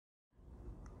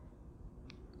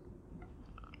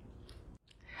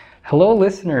Hello,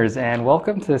 listeners, and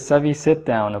welcome to Sevi Sit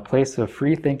Down, a place of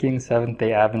free-thinking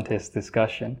Seventh-day Adventist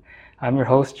discussion. I'm your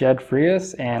host, Jed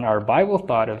Frias, and our Bible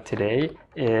thought of today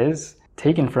is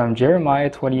taken from Jeremiah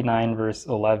 29, verse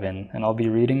 11, and I'll be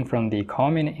reading from the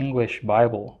Common English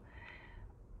Bible.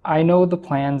 I know the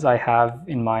plans I have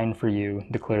in mind for you,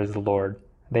 declares the Lord.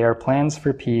 They are plans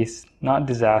for peace, not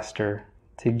disaster,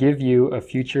 to give you a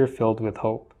future filled with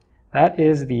hope. That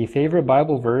is the favorite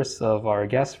Bible verse of our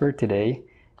guest for today,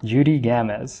 Judy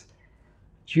Gamez.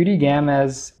 Judy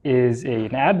Gamez is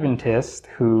an Adventist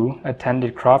who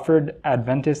attended Crawford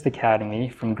Adventist Academy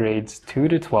from grades 2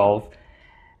 to 12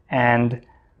 and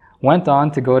went on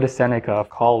to go to Seneca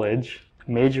College,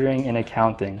 majoring in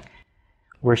accounting,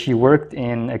 where she worked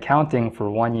in accounting for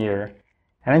 1 year,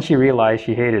 and then she realized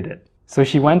she hated it. So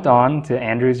she went on to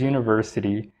Andrews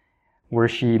University, where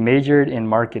she majored in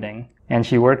marketing, and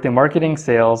she worked in marketing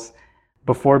sales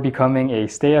before becoming a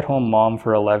stay-at-home mom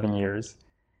for 11 years.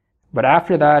 But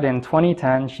after that, in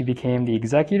 2010, she became the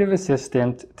executive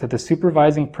assistant to the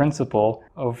supervising principal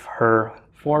of her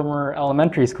former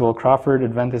elementary school, Crawford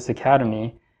Adventist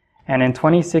Academy, and in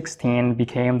 2016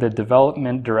 became the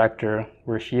development director,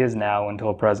 where she is now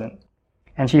until present.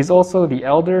 And she's also the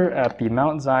elder at the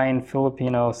Mount Zion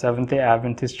Filipino Seventh-day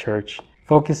Adventist Church,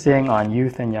 focusing on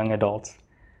youth and young adults.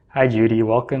 Hi, Judy.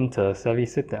 Welcome to Sevi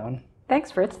Sit Down. Thanks,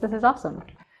 Fritz. This is awesome.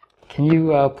 Can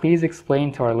you please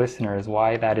explain to our listeners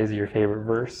why that is your favorite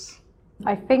verse?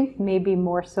 I think maybe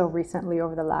more so recently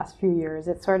over the last few years,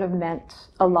 it sort of meant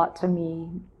a lot to me,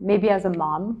 maybe as a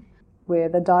mom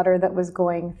with a daughter that was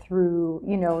going through,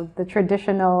 the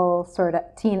traditional sort of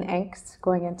teen angst,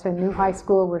 going into a new high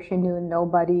school where she knew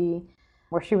nobody,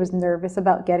 where she was nervous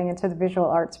about getting into the visual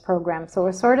arts program. So it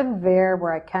was sort of there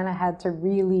where I kind of had to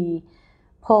really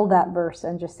pull that verse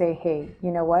and just say, hey,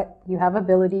 you know what? You have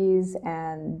abilities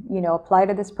and, apply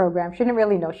to this program. She didn't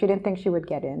really know. She didn't think she would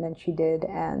get in, and she did.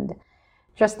 And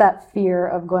just that fear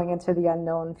of going into the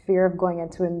unknown, fear of going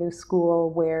into a new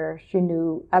school where she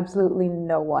knew absolutely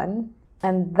no one.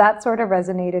 And that sort of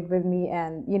resonated with me.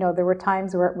 And, there were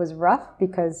times where it was rough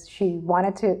because she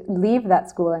wanted to leave that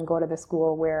school and go to the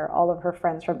school where all of her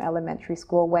friends from elementary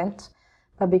school went.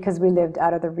 But because we lived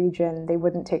out of the region, they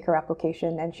wouldn't take her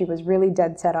application, and she was really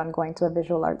dead set on going to a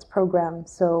visual arts program.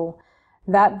 So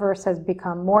that verse has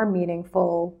become more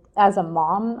meaningful as a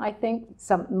mom, I think,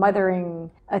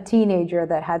 mothering a teenager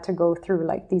that had to go through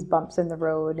like these bumps in the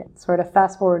road. Sort of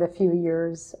fast forward a few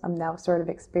years, I'm now sort of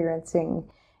experiencing,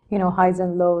 highs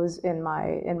and lows in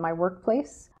my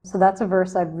workplace. So that's a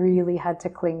verse I've really had to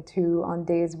cling to on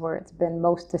days where it's been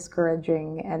most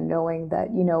discouraging, and knowing that,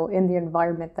 in the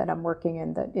environment that I'm working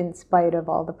in, that in spite of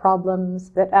all the problems,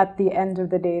 that at the end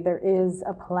of the day, there is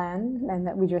a plan, and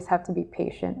that we just have to be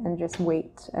patient and just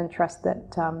wait and trust that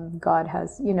God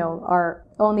has,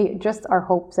 our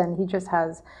hopes, and He just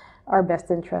has our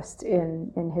best interest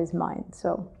in His mind.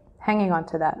 So hanging on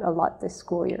to that a lot this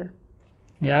school year.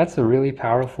 Yeah, it's a really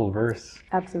powerful verse.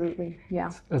 Absolutely, yeah.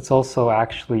 It's also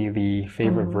actually the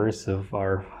favorite verse of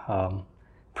our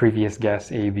previous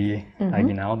guest, A.B.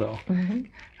 Aguinaldo.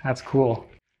 That's cool.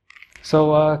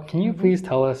 So can you please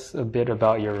tell us a bit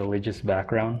about your religious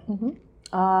background?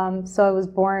 So I was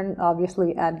born,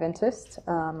 obviously, Adventist.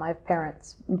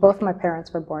 Both my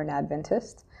parents were born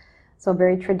Adventist. So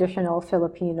very traditional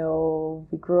Filipino.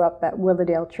 We grew up at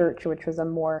Willowdale Church, which was a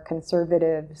more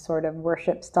conservative sort of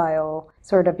worship style.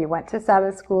 You went to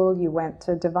Sabbath school, you went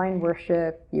to divine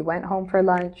worship, you went home for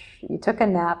lunch, you took a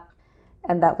nap,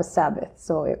 and that was Sabbath.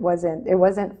 So it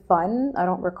wasn't fun. I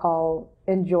don't recall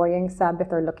enjoying Sabbath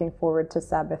or looking forward to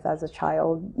Sabbath as a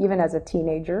child, even as a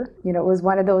teenager. It was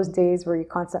one of those days where you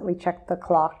constantly check the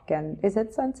clock and, is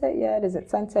it sunset yet? Is it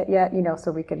sunset yet?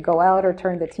 So we could go out or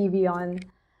turn the TV on.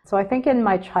 So I think in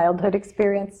my childhood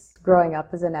experience, growing up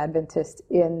as an Adventist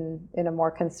in a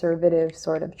more conservative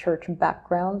sort of church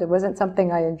background, it wasn't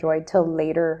something I enjoyed till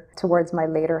later, towards my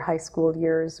later high school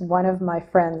years. One of my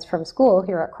friends from school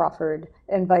here at Crawford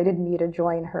invited me to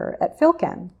join her at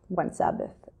PhilCan one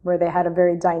Sabbath, where they had a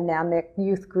very dynamic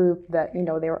youth group that, they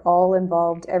were all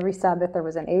involved. Every Sabbath there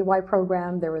was an AY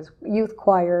program, there was youth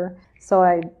choir. So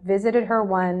I visited her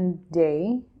one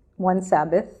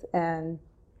Sabbath, and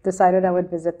decided I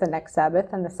would visit the next Sabbath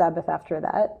and the Sabbath after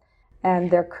that. And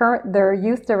their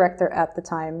youth director at the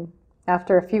time,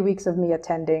 after a few weeks of me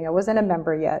attending, I wasn't a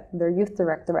member yet, their youth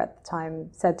director at the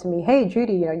time said to me, hey,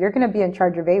 Judy, you're going to be in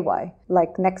charge of AY,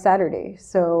 like next Saturday.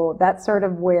 So that's sort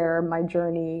of where my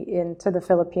journey into the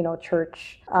Filipino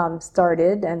church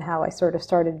started, and how I sort of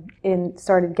started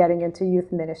getting into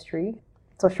youth ministry.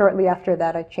 So shortly after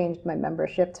that, I changed my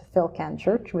membership to Philcan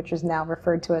Church, which is now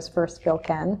referred to as First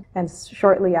Philcan. And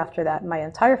shortly after that, my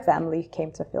entire family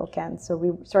came to Philcan. So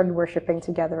we started worshiping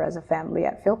together as a family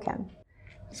at Philcan.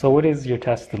 So what is your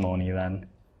testimony then?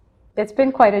 It's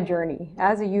been quite a journey.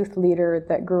 As a youth leader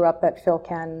that grew up at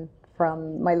Philcan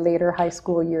from my later high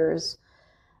school years,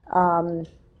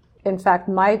 in fact,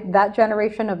 that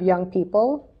generation of young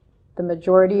people, the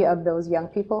majority of those young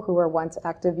people who were once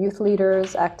active youth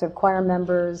leaders, active choir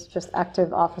members, just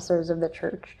active officers of the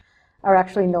church, are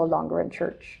actually no longer in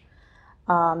church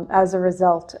as a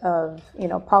result of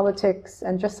politics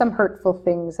and just some hurtful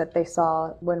things that they saw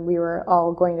when we were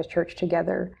all going to church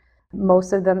together.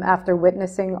 Most of them, after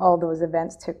witnessing all those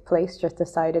events took place, just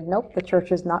decided, nope, the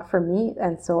church is not for me.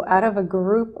 And so out of a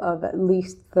group of at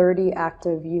least 30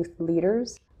 active youth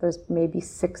leaders, there's maybe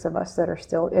 6 of us that are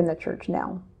still in the church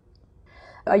now.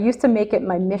 I used to make it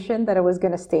my mission that I was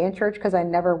going to stay in church because I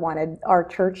never wanted our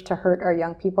church to hurt our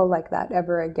young people like that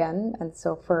ever again. And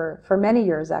so for many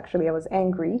years, actually, I was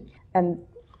angry. And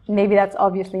maybe that's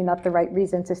obviously not the right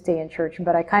reason to stay in church,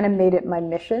 but I kind of made it my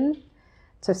mission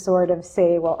to sort of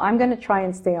say, well, I'm going to try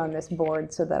and stay on this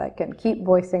board so that I can keep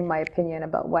voicing my opinion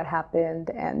about what happened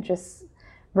and just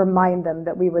remind them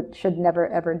that we should never,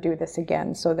 ever do this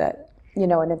again so that,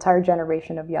 an entire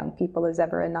generation of young people is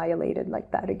ever annihilated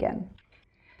like that again.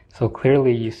 So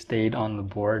clearly you stayed on the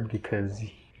board because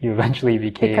you eventually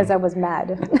became... Because I was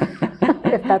mad,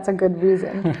 if that's a good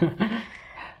reason.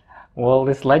 Well,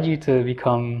 this led you to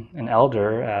become an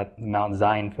elder at Mount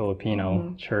Zion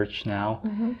Filipino Church now.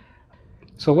 Mm-hmm.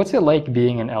 So what's it like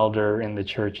being an elder in the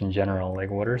church in general? Like,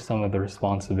 what are some of the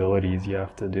responsibilities you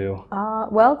have to do?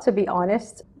 Well, to be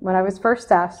honest, when I was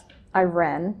first asked, I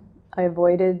ran. I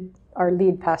avoided our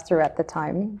lead pastor at the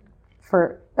time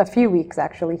for a few weeks,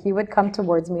 actually. He would come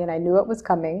towards me and I knew it was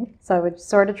coming. So I would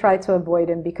sort of try to avoid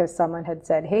him because someone had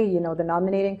said, hey, the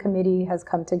nominating committee has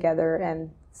come together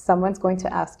and someone's going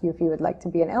to ask you if you would like to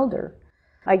be an elder.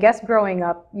 I guess growing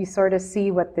up, you sort of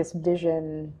see what this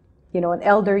vision, an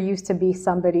elder used to be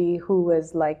somebody who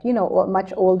was like, a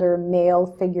much older male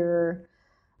figure.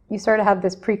 You sort of have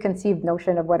this preconceived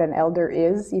notion of what an elder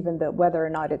is, even though whether or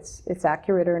not it's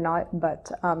accurate or not.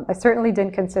 But I certainly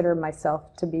didn't consider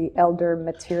myself to be elder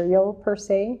material per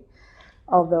se,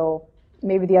 although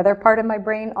maybe the other part of my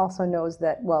brain also knows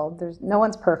that, well, no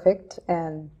one's perfect,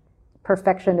 and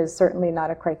perfection is certainly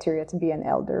not a criteria to be an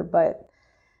elder. But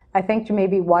I think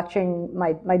maybe watching,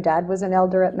 my dad was an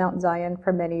elder at Mount Zion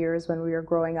for many years when we were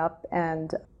growing up,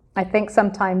 and I think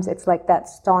sometimes it's like that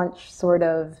staunch sort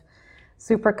of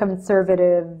super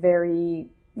conservative, very,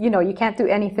 you can't do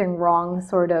anything wrong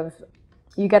sort of,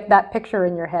 you get that picture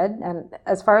in your head. And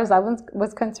as far as I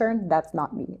was concerned, that's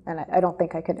not me. And I don't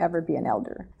think I could ever be an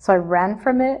elder. So I ran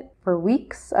from it for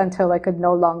weeks until I could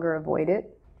no longer avoid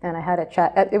it. And I had a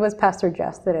chat. It was Pastor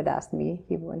Jess that had asked me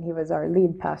when he was our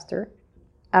lead pastor.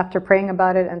 After praying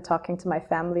about it and talking to my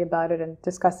family about it and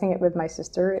discussing it with my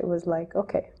sister, it was like,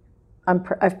 okay,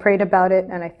 I've prayed about it,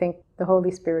 and I think the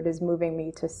Holy Spirit is moving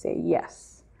me to say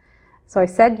yes. So I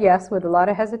said yes with a lot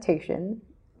of hesitation.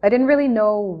 I didn't really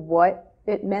know what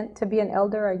it meant to be an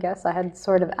elder, I guess. I had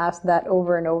sort of asked that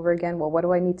over and over again. Well, what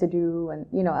do I need to do? And,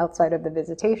 outside of the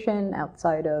visitation,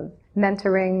 outside of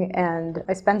mentoring. And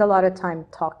I spend a lot of time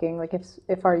talking. Like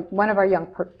if one of our young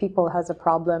people has a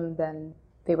problem, then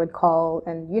they would call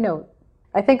and,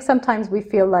 I think sometimes we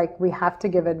feel like we have to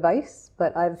give advice,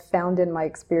 but I've found in my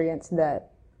experience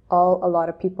that all a lot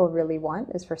of people really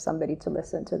want is for somebody to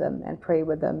listen to them and pray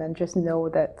with them and just know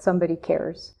that somebody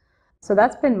cares. So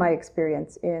that's been my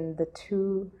experience in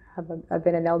I've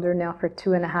been an elder now for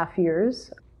 2.5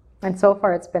 years, and so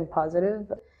far it's been positive.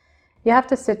 You have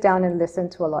to sit down and listen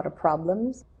to a lot of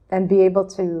problems and be able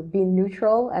to be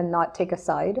neutral and not take a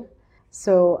side.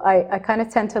 So I kind of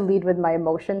tend to lead with my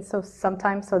emotions. So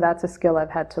sometimes, that's a skill I've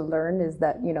had to learn, is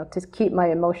that, to keep my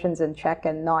emotions in check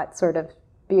and not sort of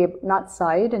not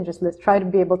side and just try to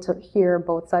be able to hear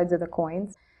both sides of the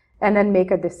coins, and then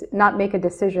not make a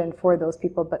decision for those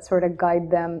people, but sort of guide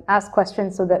them, ask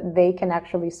questions so that they can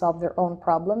actually solve their own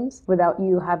problems without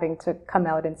you having to come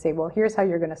out and say, well, here's how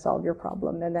you're going to solve your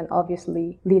problem. And then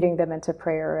obviously leading them into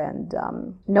prayer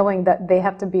and knowing that they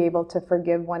have to be able to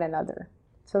forgive one another.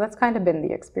 So that's kind of been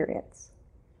the experience.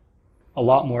 A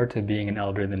lot more to being an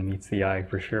elder than meets the eye,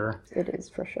 for sure. It is,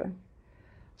 for sure.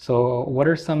 So what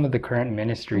are some of the current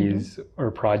ministries or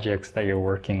projects that you're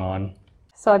working on?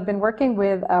 So I've been working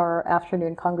with our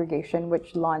afternoon congregation,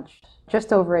 which launched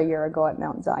just over a year ago at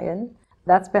Mount Zion.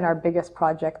 That's been our biggest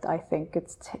project, I think.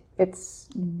 It's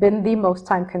been the most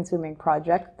time-consuming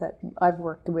project that I've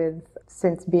worked with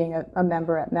since being a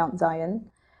member at Mount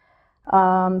Zion.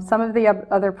 Some of the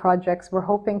other projects, we're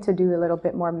hoping to do a little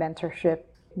bit more mentorship.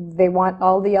 They want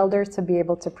all the elders to be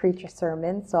able to preach a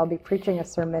sermon, so I'll be preaching a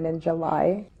sermon in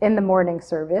July in the morning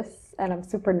service, and I'm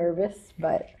super nervous,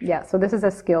 but yeah, so this is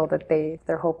a skill that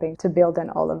they're hoping to build in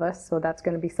all of us, so that's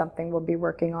going to be something we'll be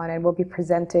working on, and we'll be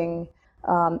presenting.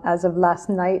 As of last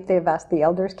night, they've asked the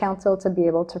Elders Council to be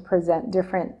able to present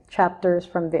different chapters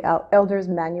from the Elders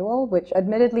Manual, which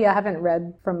admittedly I haven't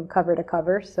read from cover to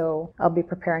cover, so I'll be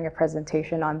preparing a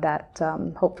presentation on that,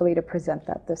 hopefully to present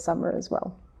that this summer as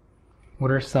well. What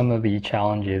are some of the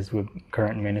challenges with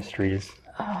current ministries?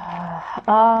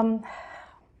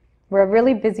 We're a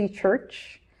really busy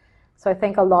church, so I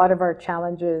think a lot of our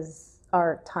challenges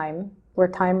are time. We're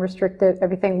time restricted.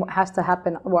 Everything has to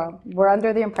happen. Well, we're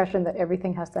under the impression that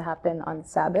everything has to happen on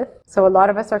Sabbath. So a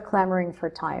lot of us are clamoring for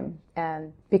time.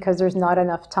 And because there's not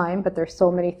enough time, but there's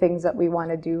so many things that we want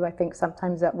to do, I think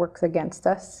sometimes that works against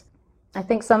us. I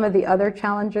think some of the other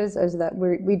challenges is that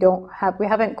we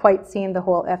haven't quite seen the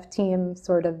whole F-team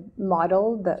sort of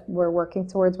model that we're working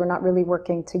towards. We're not really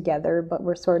working together, but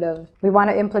we want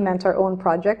to implement our own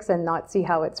projects and not see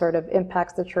how it sort of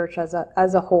impacts the church as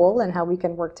a whole and how we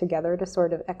can work together to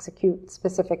sort of execute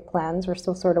specific plans. We're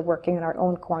still sort of working in our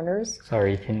own corners.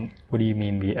 Sorry, what do you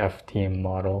mean the F-team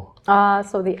model?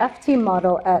 So the F-team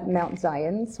model at Mount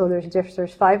Zion, so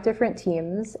there's 5 different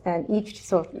teams, and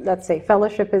so let's say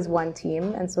fellowship is one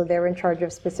team, and so they're in charge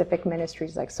of specific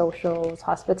ministries like socials,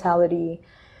 hospitality.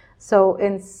 So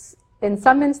in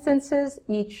some instances,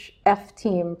 each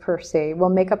F-team per se will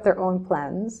make up their own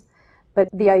plans, but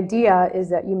the idea is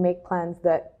that you make plans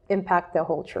that impact the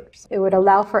whole church. It would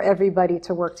allow for everybody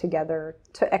to work together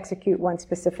to execute one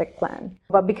specific plan.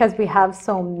 But because we have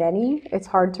so many, it's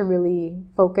hard to really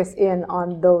focus in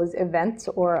on those events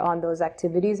or on those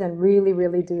activities and really,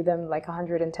 really do them like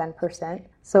 110%.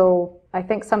 So I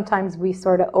think sometimes we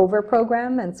sort of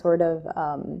over-program and sort of,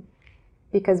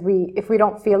 because if we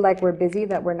don't feel like we're busy,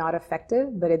 that we're not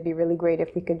effective, but it'd be really great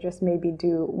if we could just maybe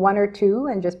do 1 or 2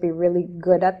 and just be really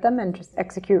good at them and just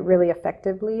execute really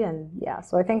effectively. And yeah,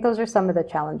 so I think those are some of the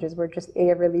challenges. We're just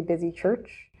a really busy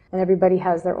church and everybody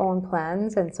has their own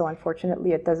plans. And so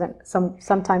unfortunately it doesn't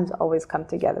sometimes always come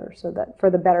together so that for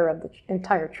the better of the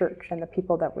entire church and the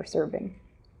people that we're serving.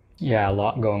 Yeah, a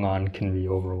lot going on can be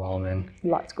overwhelming.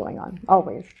 Lots going on,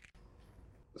 always.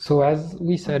 So as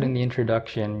we said in the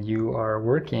introduction, you are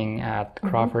working at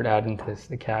Crawford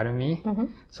Adventist Academy.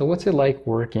 So what's it like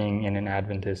working in an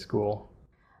Adventist school?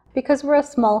 Because we're a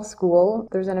small school,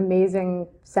 there's an amazing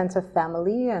sense of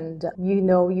family, and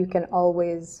you can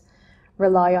always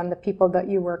rely on the people that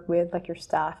you work with, like your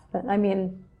staff. I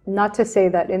mean, not to say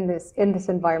that in this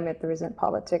environment there isn't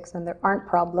politics and there aren't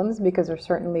problems, because there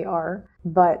certainly are,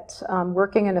 but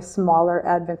working in a smaller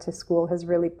Adventist school has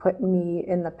really put me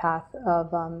in the path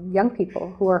of young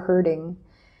people who are hurting.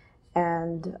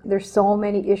 And there's so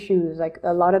many issues, like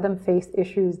a lot of them face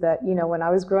issues that, when I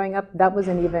was growing up, that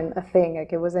wasn't even a thing.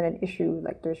 Like it wasn't an issue.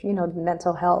 Like there's,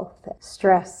 mental health,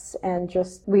 stress, and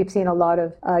just we've seen a lot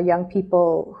of young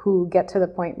people who get to the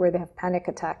point where they have panic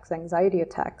attacks, anxiety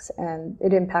attacks, and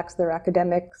it impacts their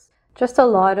academics. Just a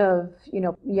lot of,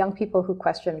 young people who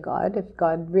question God, if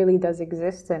God really does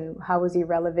exist and how is he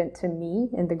relevant to me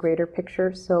in the greater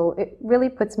picture. So it really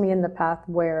puts me in the path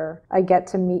where I get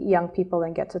to meet young people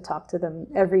and get to talk to them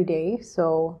every day.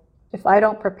 So if I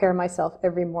don't prepare myself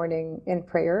every morning in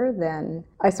prayer, then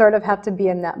I sort of have to be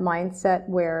in that mindset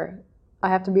where I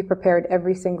have to be prepared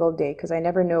every single day, because I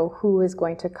never know who is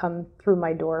going to come through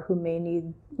my door who may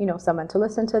need, someone to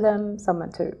listen to them,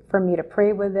 for me to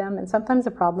pray with them. And sometimes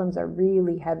the problems are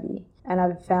really heavy. And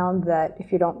I've found that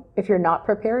if you're not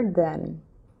prepared, then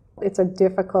it's a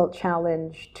difficult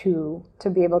challenge to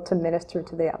be able to minister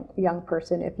to the young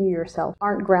person if you yourself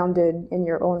aren't grounded in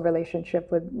your own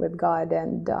relationship with God.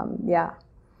 And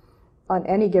on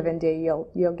any given day,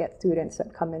 you'll get students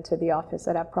that come into the office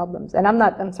that have problems. And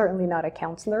I'm certainly not a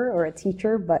counselor or a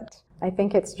teacher, but I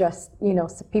think it's just,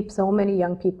 so many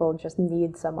young people just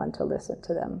need someone to listen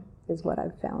to them, is what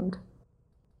I've found.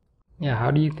 Yeah, how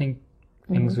do you think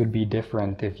things would be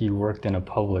different if you worked in a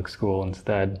public school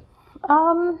instead?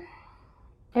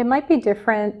 It might be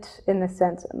different in the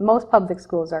sense most public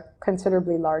schools are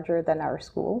considerably larger than our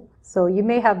school. So you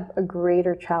may have a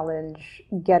greater challenge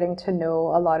getting to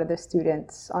know a lot of the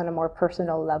students on a more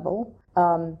personal level.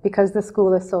 Because the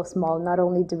school is so small, not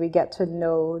only do we get to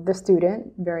know the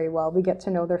student very well, we get to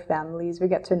know their families, we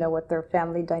get to know what their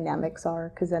family dynamics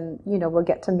are, because then, we'll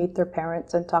get to meet their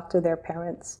parents and talk to their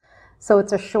parents. So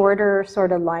it's a shorter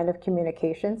sort of line of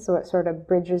communication, so it sort of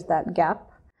bridges that gap.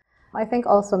 I think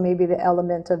also maybe the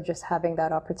element of just having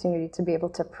that opportunity to be able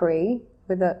to pray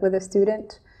with a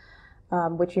student.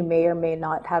 which you may or may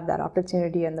not have that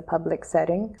opportunity in the public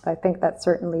setting. I think that's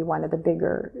certainly one of the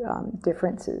bigger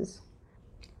differences.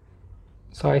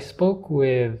 So I spoke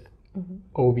with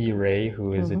Obi Ray,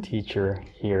 who is a teacher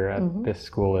here at this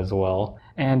school as well,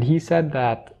 and he said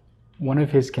that one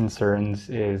of his concerns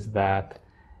is that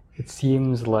it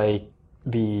seems like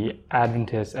the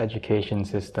Adventist education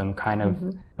system kind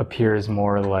of appears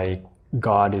more like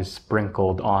God is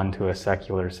sprinkled onto a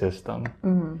secular system.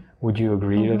 Would you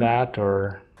agree to that,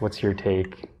 or what's your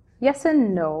take? Yes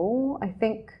and no. I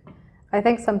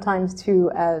think sometimes too,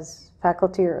 as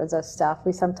faculty or as a staff,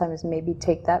 we sometimes maybe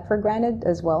take that for granted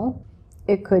as well.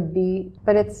 It could be,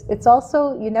 but it's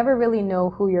also, you never really know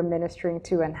who you're ministering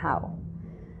to and how.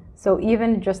 So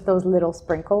even just those little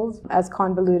sprinkles, as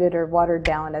convoluted or watered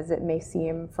down as it may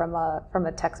seem from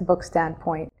a textbook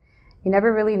standpoint, you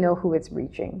never really know who it's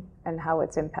reaching and how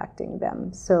it's impacting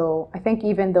them. So I think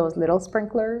even those little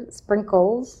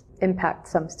sprinkles impact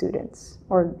some students,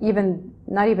 or even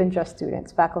not even just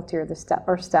students, faculty or the staff,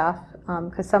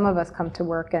 because some of us come to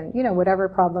work and, you know, whatever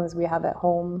problems we have at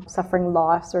home, suffering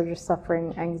loss or just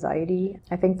suffering anxiety,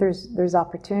 I think there's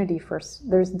opportunity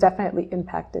there's definitely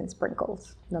impact in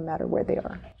sprinkles, no matter where they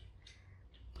are.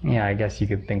 Yeah, I guess you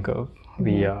could think of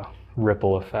the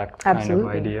ripple effect kind of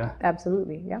idea.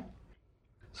 Absolutely, yeah.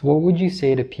 So what would you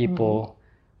say to people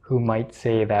who might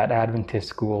say that Adventist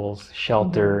schools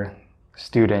shelter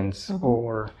students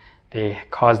or they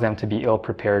cause them to be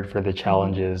ill-prepared for the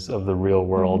challenges of the real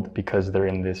world because they're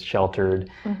in this sheltered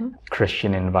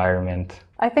Christian environment?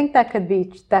 I think that could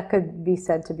be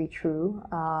said to be true.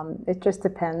 It just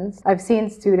depends. I've seen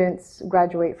students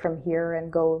graduate from here and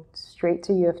go straight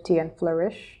to U of T and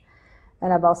flourish.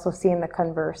 And I've also seen the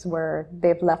converse, where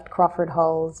they've left Crawford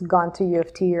Halls, gone to U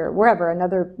of T or wherever,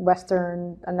 another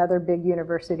big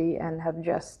university, and have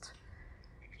just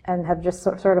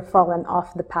sort of fallen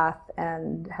off the path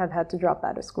and have had to drop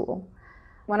out of school.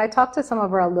 When I talk to some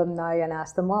of our alumni and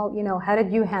ask them, well, you know, how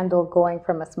did you handle going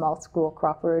from a small school,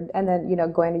 Crawford, and then, you know,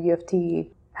 going to U of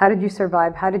T? How did you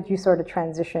survive? How did you sort of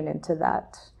transition into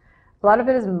that? A lot of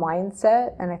it is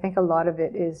mindset, and I think a lot of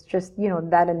it is just, you know,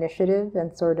 that initiative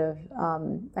and sort of,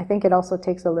 I think it also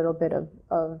takes a little bit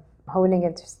of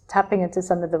tapping into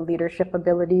some of the leadership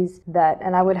abilities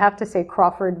and I would have to say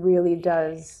Crawford really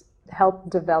does help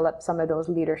develop some of those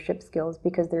leadership skills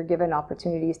because they're given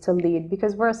opportunities to lead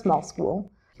because we're a small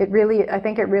school. I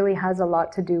think it really has a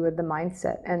lot to do with the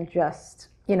mindset and just,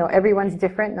 you know, everyone's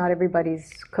different. Not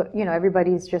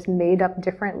everybody's just made up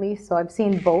differently. So I've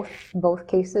seen both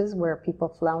cases where people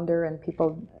flounder and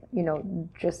people, you know,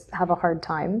 just have a hard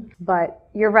time. But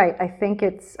you're right. I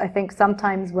think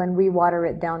sometimes when we water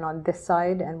it down on this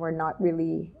side and we're not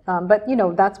really, but you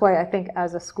know, that's why I think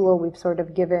as a school, we've sort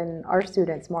of given our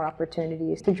students more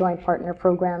opportunities to join partner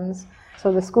programs.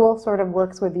 So the school sort of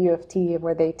works with U of T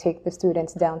where they take the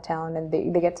students downtown and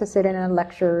they get to sit in on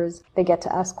lectures, they get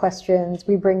to ask questions.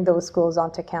 We bring those schools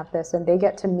onto campus and they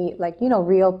get to meet, like, you know,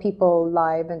 real people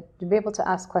live and to be able to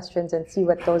ask questions and see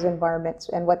what those environments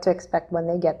and what to expect when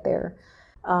they get there.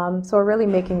 So we're really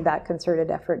making that concerted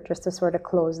effort just to sort of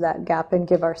close that gap and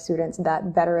give our students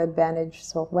that better advantage.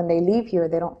 So when they leave here,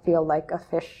 they don't feel like a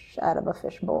fish out of a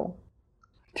fishbowl.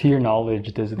 To your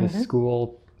knowledge, does the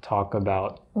school talk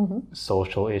about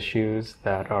social issues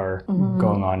that are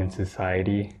going on in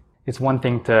society? It's one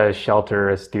thing to shelter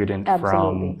a student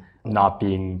from not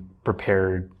being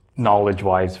prepared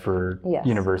knowledge-wise for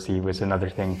university, was another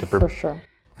thing to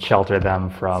shelter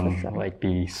them from like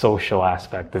the social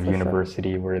aspect of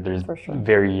university where there's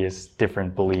various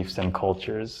different beliefs and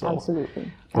cultures. So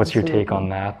what's your take on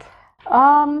that?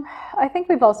 I think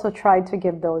we've also tried to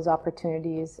give those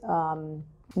opportunities.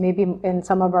 Maybe in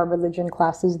some of our religion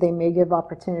classes, they may give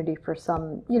opportunity for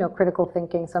some, you know, critical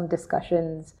thinking, some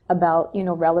discussions about, you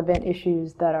know, relevant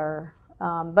issues that are,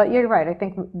 but you're right. I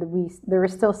think there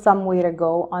is still some way to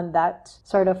go on that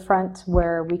sort of front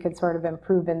where we could sort of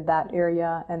improve in that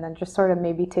area and then just sort of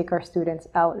maybe take our students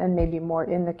out and maybe more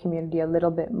in the community a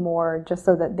little bit more just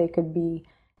so that they could be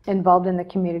involved in the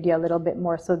community a little bit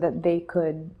more so that they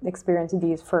could experience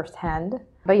these firsthand.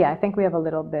 But yeah, I think we have a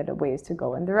little bit of ways to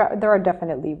go, and there are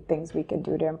definitely things we can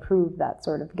do to improve that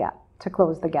sort of gap, to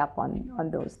close the gap on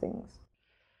those things.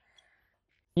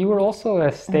 You were also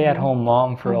a stay-at-home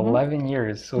mom for 11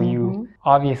 years, so you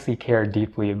obviously care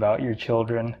deeply about your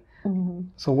children.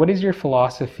 So what is your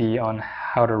philosophy on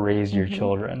how to raise your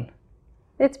children?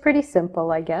 It's pretty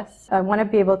simple, I guess. I want to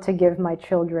be able to give my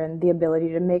children the ability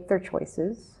to make their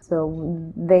choices.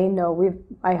 So they know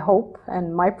I hope,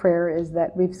 and my prayer is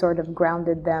that we've sort of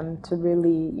grounded them to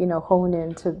really, you know, hone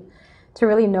in to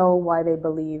really know why they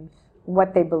believe,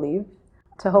 what they believe,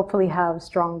 to hopefully have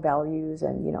strong values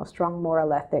and, strong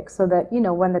moral ethics so that,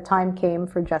 when the time came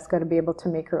for Jessica to be able to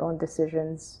make her own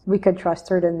decisions, we could trust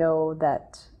her to know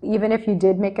that even if you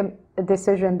did make a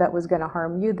decision that was going to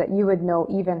harm you, that you would know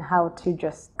even how to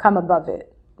just come above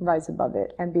it, rise above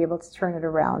it, and be able to turn it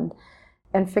around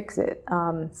and fix it.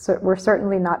 So we're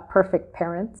certainly not perfect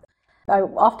parents. I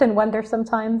often wonder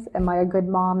sometimes, am I a good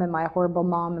mom? Am I a horrible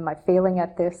mom? Am I failing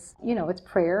at this? It's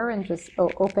prayer and just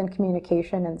open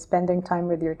communication and spending time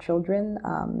with your children.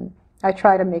 I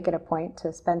try to make it a point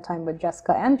to spend time with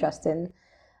Jessica and Justin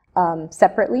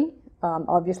separately,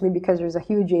 obviously because there's a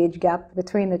huge age gap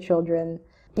between the children.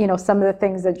 Some of the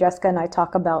things that Jessica and I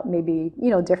talk about may be,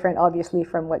 different obviously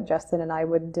from what Justin and I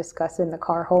would discuss in the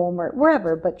car home or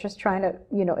wherever, but just trying to,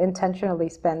 intentionally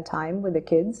spend time with the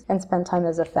kids and spend time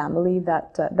as a family.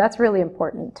 That's really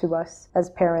important to us as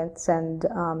parents, and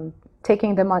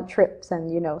taking them on trips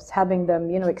and, having them,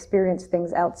 experience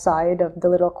things outside of the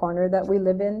little corner that we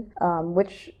live in,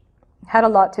 which had a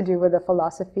lot to do with the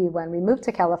philosophy when we moved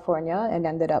to California, and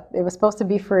it was supposed to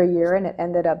be for a year, and it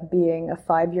ended up being a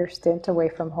 5-year stint away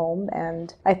from home.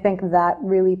 And I think that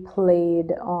really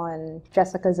played on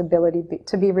Jessica's ability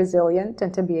to be resilient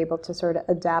and to be able to sort of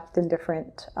adapt in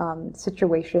different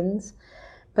situations.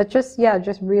 But just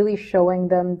really showing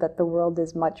them that the world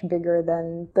is much bigger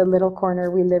than the little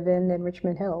corner we live in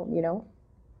Richmond Hill,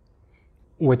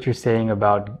 What you're saying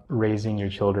about raising your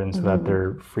children so that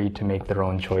they're free to make their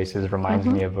own choices reminds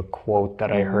me of a quote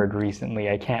that I heard recently.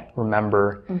 I can't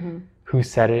remember who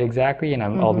said it exactly, and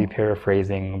I'll be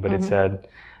paraphrasing, but it said,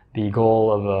 the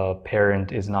goal of a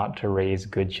parent is not to raise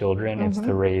good children, it's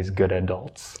to raise good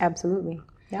adults. Absolutely.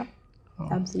 Yeah,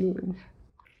 absolutely.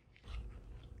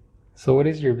 So what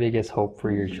is your biggest hope for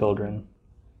your children?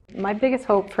 My biggest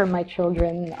hope for my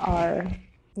children are,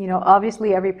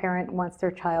 obviously every parent wants their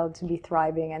child to be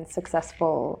thriving and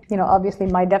successful. Obviously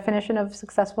my definition of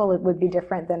successful, it would be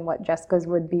different than what Jessica's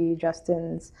would be,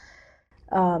 Justin's.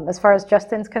 As far as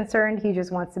Justin's concerned, he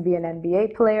just wants to be an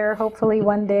NBA player, hopefully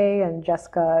one day. And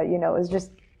Jessica, is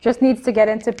just needs to get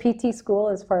into PT school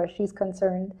as far as she's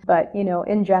concerned. But,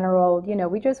 in general,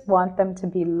 we just want them to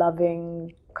be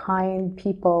loving, kind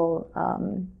people,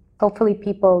 hopefully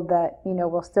people that,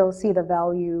 will still see the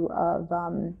value of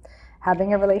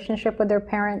having a relationship with their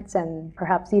parents and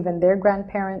perhaps even their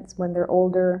grandparents when they're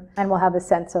older, and will have a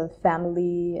sense of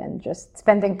family and just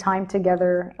spending time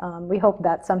together. We hope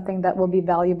that's something that will be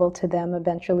valuable to them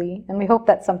eventually, and we hope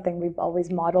that's something we've always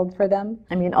modeled for them.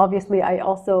 I mean, obviously, we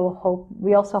also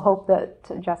hope that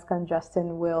Jessica and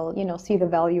Justin will, see the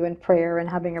value in prayer and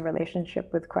having a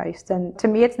relationship with Christ. And to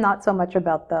me, it's not so much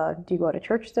about do you go to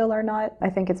church still or not? I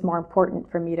think it's more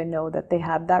important for me to know that they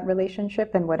have that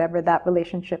relationship, and whatever that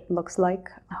relationship looks like,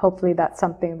 hopefully that's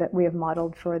something that we have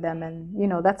modeled for them, and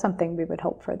that's something we would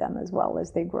hope for them as well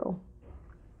as they grow.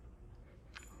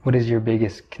 What is your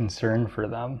biggest concern for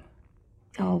them?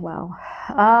 Oh wow.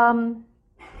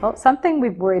 Well, something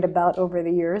we've worried about over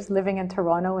the years, living in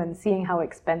Toronto and seeing how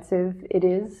expensive it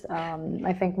is.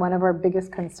 I think one of our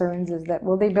biggest concerns is that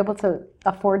will they be able to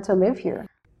afford to live here?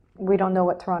 We don't know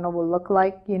what Toronto will look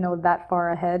like, that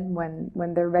far ahead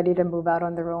when they're ready to move out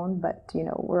on their own. But,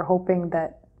 we're hoping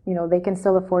that they can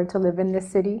still afford to live in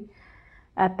this city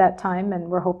at that time, and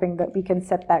we're hoping that we can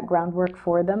set that groundwork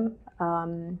for them.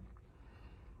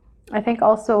 I think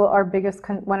also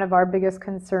one of our biggest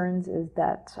concerns is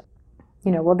that,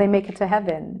 will they make it to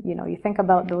heaven? You think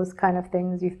about those kind of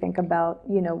things. You think about,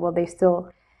 will they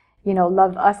still,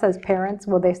 love us as parents?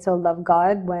 Will they still love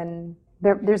God when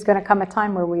there's going to come a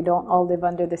time where we don't all live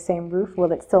under the same roof?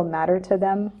 Will it still matter to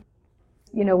them?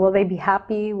 Will they be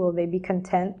happy? Will they be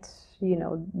content?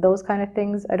 Those kind of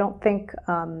things. I don't think,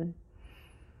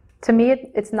 to me,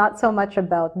 it's not so much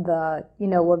about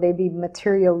will they be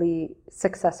materially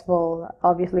successful?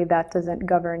 Obviously, that doesn't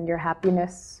govern your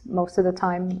happiness most of the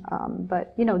time.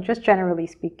 But, just generally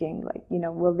speaking,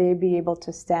 will they be able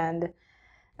to stand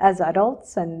as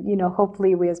adults? And,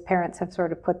 hopefully we as parents have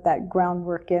sort of put that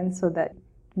groundwork in so that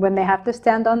when they have to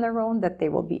stand on their own, that they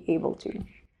will be able to.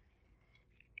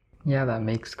 Yeah, that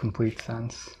makes complete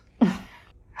sense.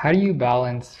 How do you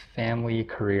balance family,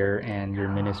 career, and your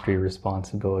ministry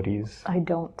responsibilities? I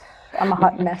don't. I'm a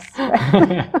hot mess.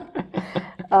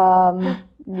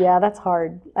 Yeah, that's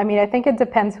hard. I mean, I think it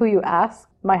depends who you ask.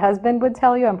 My husband would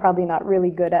tell you I'm probably not really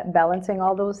good at balancing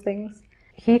all those things.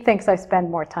 He thinks I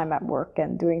spend more time at work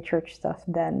and doing church stuff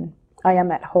than I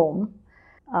am at home.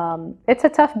 It's a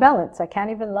tough balance. I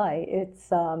can't even lie.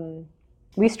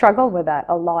 We struggle with that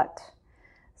a lot.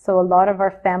 So a lot of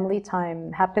our family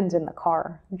time happens in the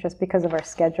car just because of our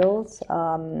schedules.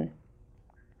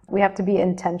 We have to be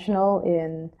intentional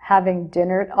in having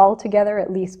dinner all together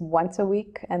at least once a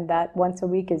week, and that once a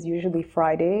week is usually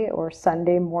Friday or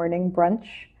Sunday morning brunch.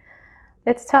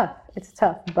 It's tough. It's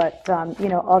tough, but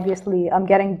obviously I'm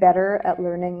getting better at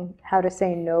learning how to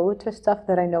say no to stuff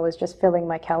that I know is just filling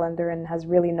my calendar and has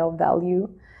really no value.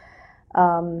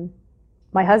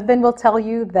 My husband will tell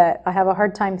you that I have a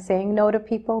hard time saying no to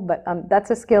people, but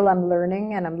that's a skill I'm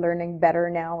learning, and I'm learning better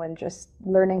now, and just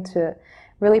learning to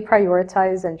really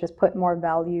prioritize and just put more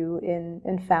value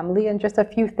in family and just a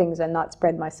few things and not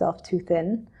spread myself too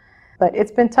thin. But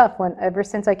it's been tough ever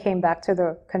since I came back to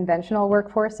the conventional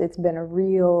workforce. It's been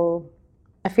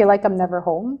I feel like I'm never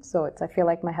home. So I feel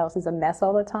like my house is a mess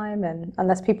all the time, and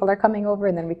unless people are coming over,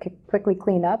 and then we could quickly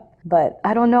clean up. But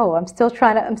I don't know. I'm still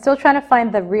trying to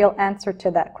find the real answer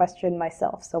to that question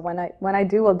myself. So when I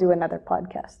do, I'll do another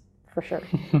podcast for sure.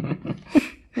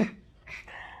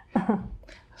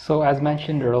 So as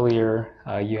mentioned earlier,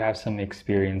 you have some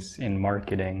experience in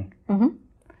marketing. Mm-hmm.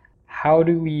 How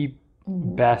do we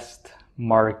best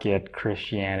market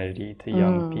Christianity to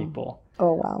young people?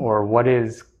 Oh, wow. Or what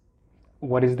is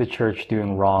the church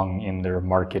doing wrong in their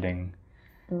marketing,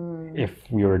 if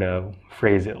we were to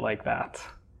phrase it like that?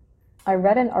 I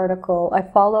read an article. I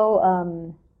follow,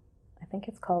 I think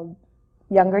it's called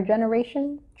Younger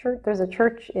Generation Church. There's a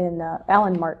church in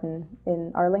Alan Martin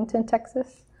in Arlington,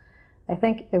 Texas. I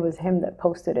think it was him that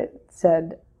posted it. It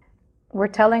said, we're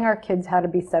telling our kids how to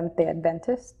be Seventh-day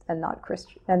Adventists and not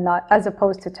Christian, and not as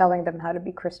opposed to telling them how to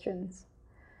be Christians.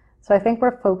 So I think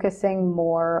we're focusing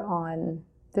more on,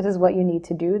 this is what you need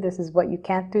to do, this is what you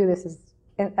can't do, this is,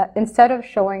 instead of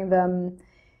showing them,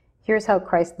 here's how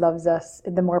Christ loves us,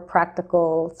 the more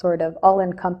practical, sort of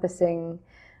all-encompassing,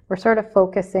 we're sort of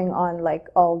focusing on like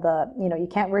all the, you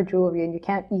can't wear jewelry and you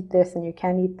can't eat this and you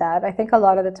can't eat that. I think a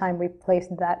lot of the time we place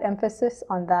that emphasis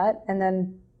on that and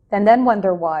then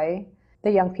wonder why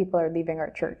the young people are leaving our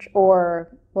church.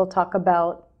 Or we'll talk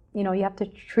about, you have to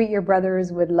treat your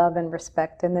brothers with love and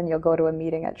respect, and then you'll go to a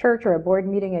meeting at church or a board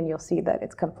meeting and you'll see that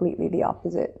it's completely the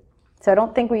opposite. So I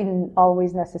don't think we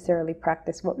always necessarily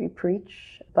practice what we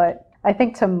preach, but I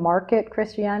think to market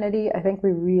Christianity, I think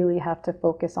we really have to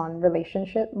focus on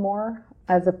relationship more,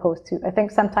 as opposed to, I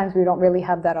think sometimes we don't really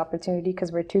have that opportunity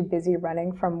because we're too busy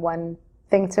running from one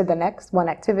thing to the next, one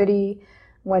activity,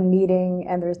 one meeting,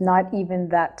 and there's not even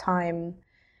that time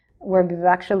where we've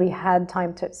actually had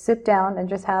time to sit down and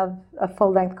just have a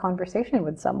full-length conversation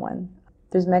with someone.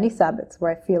 There's many Sabbaths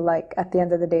where I feel like at the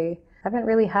end of the day, I haven't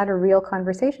really had a real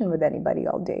conversation with anybody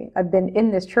all day. I've been in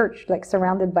this church, like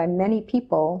surrounded by many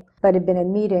people, but I've been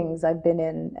in meetings,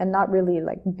 and not really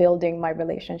like building my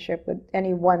relationship with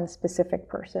any one specific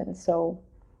person. So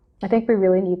I think we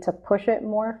really need to push it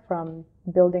more from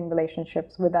building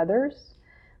relationships with others,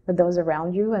 with those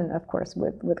around you, and of course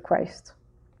with Christ,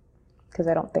 because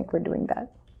I don't think we're doing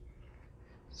that.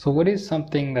 So what is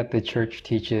something that the church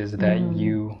teaches that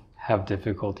you have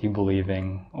difficulty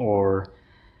believing, or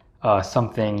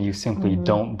something you simply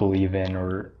don't believe in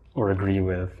or agree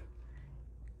with?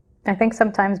 I think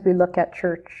sometimes we look at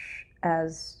church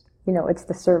as, it's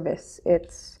the service.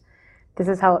 This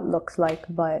is how it looks like,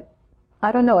 but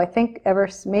I don't know. I think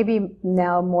maybe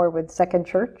now more with Second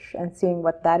Church and seeing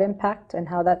what that impact and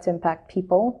how that's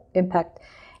people.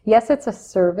 Yes, it's a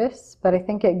service, but I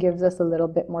think it gives us a little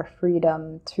bit more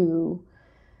freedom to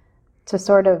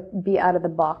sort of be out of the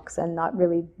box and not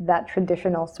really that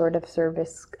traditional sort of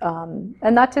service. And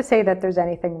not to say that there's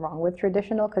anything wrong with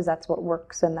traditional, because that's what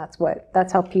works and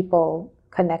that's how people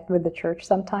connect with the church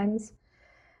sometimes.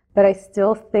 But I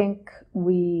still think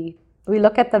we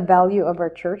look at the value of our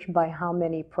church by how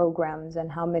many programs and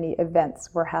how many events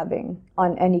we're having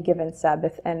on any given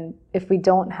Sabbath. And if we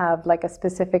don't have like a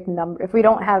specific number, if we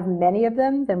don't have many of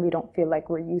them, then we don't feel like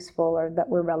we're useful or that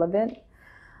we're relevant.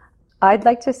 I'd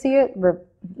like to see it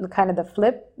kind of the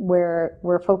flip, where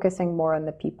we're focusing more on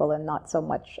the people and not so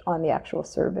much on the actual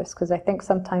service, because I think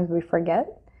sometimes we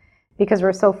forget, because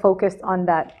we're so focused on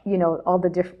that, all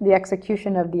the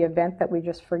execution of the event, that we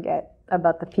just forget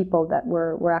about the people that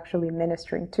we're actually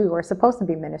ministering to or supposed to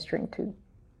be ministering to.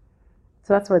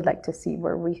 So that's what I'd like to see,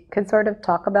 where we could sort of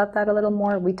talk about that a little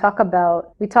more. We talk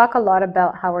a lot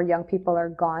about how our young people are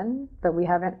gone, but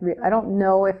I don't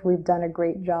know if we've done a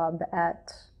great job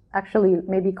at actually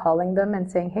maybe calling them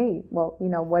and saying, hey, well,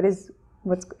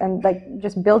 and like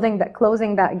just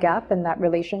closing that gap in that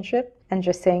relationship, and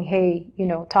just saying, hey,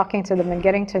 talking to them and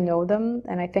getting to know them.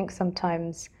 And I think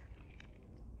sometimes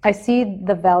I see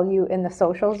the value in the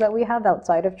socials that we have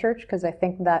outside of church, because I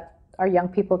think that our young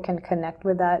people can connect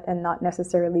with that and not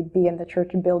necessarily be in the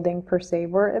church building per se,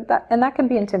 and that can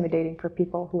be intimidating for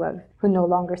people who no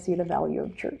longer see the value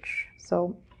of church.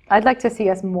 So I'd like to see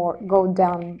us go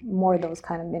down more of those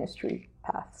kind of ministry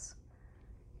paths.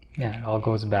 Yeah, it all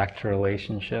goes back to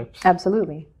relationships.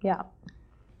 Absolutely, yeah.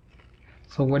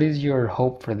 So what is your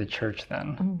hope for the church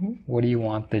then? Mm-hmm. What do you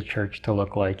want the church to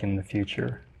look like in the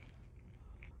future?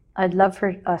 I'd love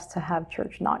for us to have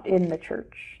church, not in the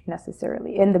church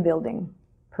necessarily, in the building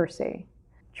per se.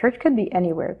 Church could be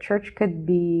anywhere. Church could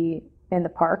be in the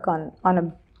park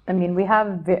we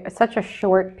have such a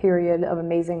short period of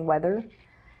amazing weather.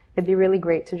 It'd be really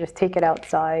great to just take it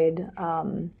outside.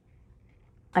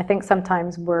 I think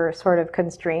sometimes we're sort of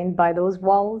constrained by those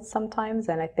walls sometimes,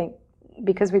 and I think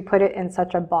because we put it in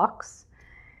such a box,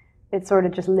 it sort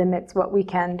of just limits what we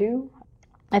can do.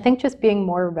 I think just being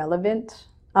more relevant.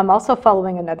 I'm also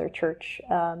following another church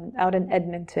out in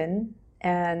Edmonton,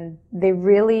 and they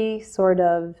really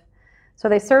so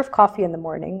they serve coffee in the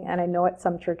morning, and I know at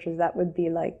some churches that would be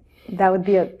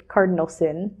a cardinal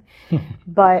sin,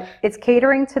 but it's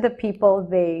catering to the people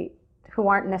who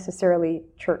aren't necessarily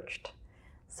churched.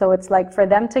 So it's like for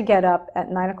them to get up at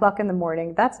 9 o'clock in the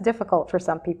morning, that's difficult for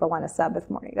some people on a Sabbath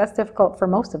morning. That's difficult for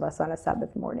most of us on a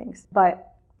Sabbath mornings. But,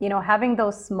 having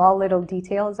those small little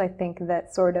details, I think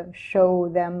that sort of show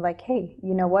them like, hey,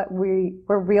 you know what, we're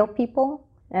real people.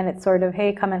 And it's sort of,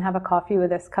 hey, come and have a coffee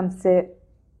with us, come sit,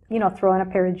 throw on a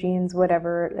pair of jeans,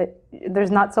 whatever.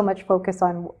 There's not so much focus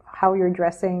on how you're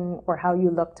dressing or how you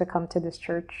look to come to this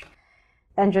church.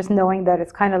 And just knowing that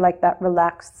it's kind of like that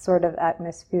relaxed sort of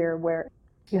atmosphere where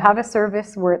you have a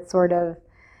service where it's sort of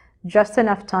just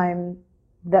enough time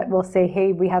that we'll say,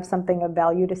 hey, we have something of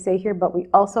value to say here, but we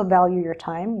also value your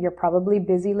time. You're probably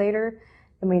busy later,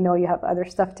 and we know you have other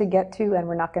stuff to get to, and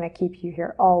we're not going to keep you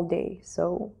here all day.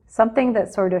 So something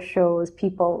that sort of shows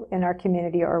people in our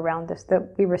community or around us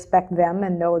that we respect them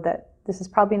and know that this is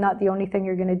probably not the only thing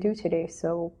you're going to do today.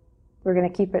 So we're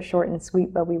going to keep it short and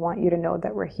sweet, but we want you to know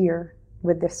that we're here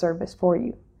with this service for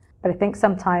you. But I think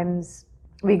sometimes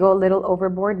we go a little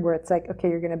overboard where it's like, okay,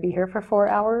 you're going to be here for 4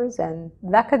 hours, and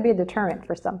that could be a deterrent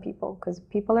for some people because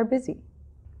people are busy.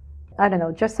 I don't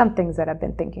know, just some things that I've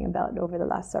been thinking about over the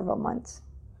last several months.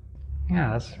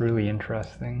 Yeah, that's really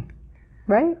interesting.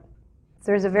 Right? So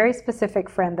there's a very specific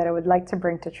friend that I would like to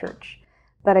bring to church,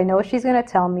 but I know she's going to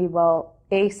tell me, well,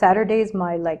 Saturday's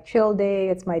my chill day.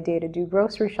 It's my day to do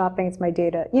grocery shopping. It's my day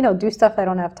to, do stuff I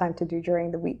don't have time to do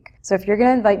during the week. So if you're going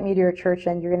to invite me to your church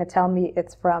and you're going to tell me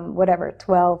it's from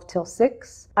 12 till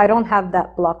 6, I don't have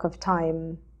that block of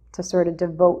time to sort of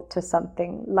devote to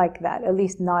something like that. At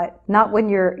least not when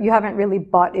you haven't really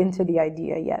bought into the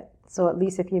idea yet. So at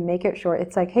least if you make it short,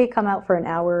 it's like, hey, come out for an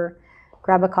hour,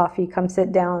 grab a coffee, come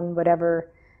sit down, whatever.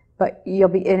 But you'll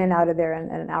be in and out of there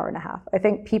in an hour and a half. I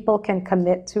think people can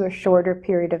commit to a shorter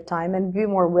period of time and be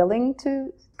more willing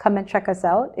to come and check us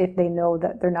out if they know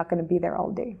that they're not going to be there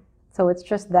all day. So it's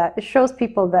just that it shows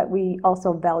people that we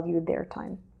also value their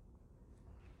time.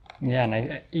 Yeah, and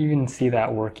I even see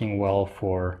that working well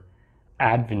for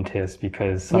Adventists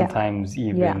because sometimes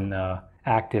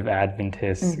active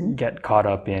Adventists get caught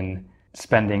up in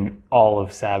spending all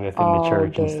of Sabbath in the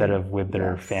church instead of with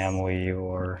their family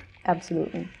or...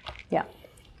 Absolutely. Yeah.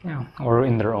 Yeah. Or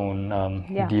in their own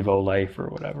Devo life or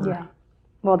whatever. Yeah.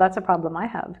 Well, that's a problem I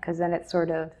have because then it's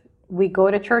sort of, we go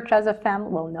to church as a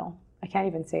family. Well, no, I can't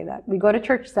even say that. We go to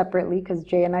church separately because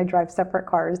Jay and I drive separate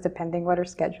cars depending what our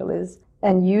schedule is.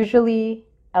 And usually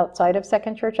outside of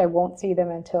Second Church, I won't see them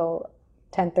until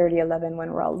 10:30, 11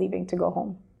 when we're all leaving to go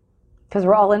home. Because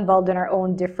we're all involved in our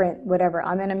own different whatever.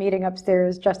 I'm in a meeting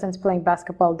upstairs. Justin's playing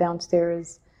basketball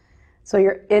downstairs. So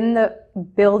you're in the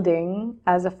building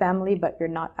as a family, but you're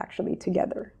not actually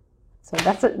together. So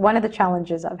that's one of the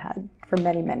challenges I've had for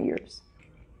many, many years.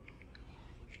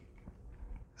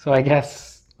 So I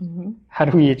guess, how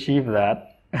do we achieve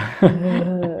that?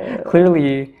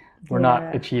 Clearly, we're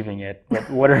not achieving it, but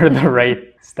what are the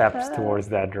right steps towards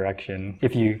that direction,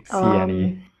 if you see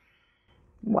any?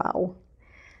 Wow.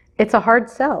 It's a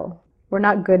hard sell. We're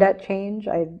not good at change.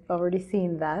 I've already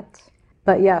seen that.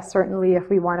 But yeah, certainly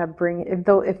if we want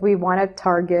to if we want to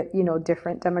target,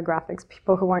 different demographics,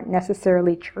 people who aren't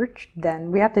necessarily church,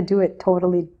 then we have to do it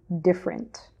totally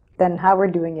different than how we're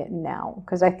doing it now.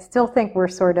 Because I still think we're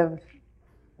sort of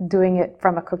doing it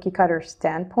from a cookie cutter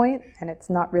standpoint, and it's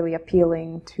not really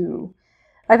appealing to,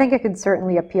 I think it could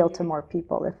certainly appeal to more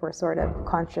people if we're sort of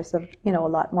conscious of, a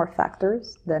lot more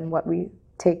factors than what we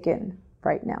take in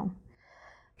right now.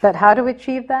 But how to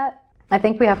achieve that? I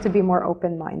think we have to be more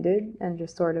open-minded and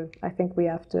just I think we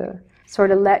have to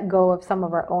sort of let go of some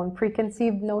of our own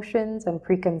preconceived notions and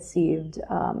preconceived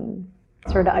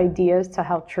sort of ideas to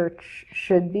how church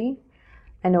should be.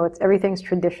 I know everything's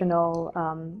traditional.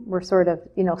 We're sort of,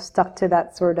 stuck to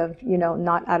that sort of,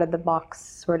 not out of the box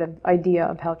sort of idea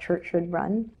of how church should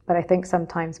run. But I think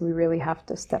sometimes we really have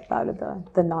to step out of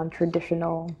the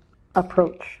non-traditional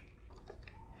approach.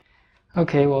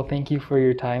 Okay, well, thank you for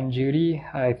your time, Judy.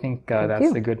 I think that's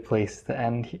you. a good place to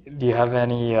end. Do you have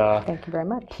any Thank you very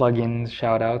much. plugins,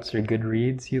 shout-outs, or good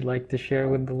reads you'd like to share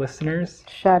with the listeners?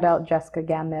 Shout out Jessica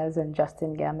Gamez and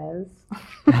Justin Gamez.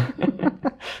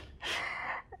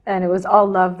 And it was all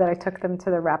love that I took them to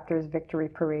the Raptors victory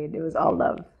parade. It was all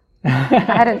love. I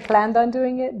hadn't planned on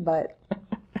doing it, but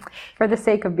for the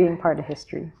sake of being part of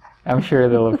history. I'm sure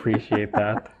they'll appreciate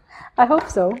that. I hope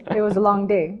so. It was a long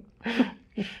day.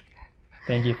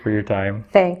 Thank you for your time.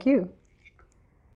 Thank you.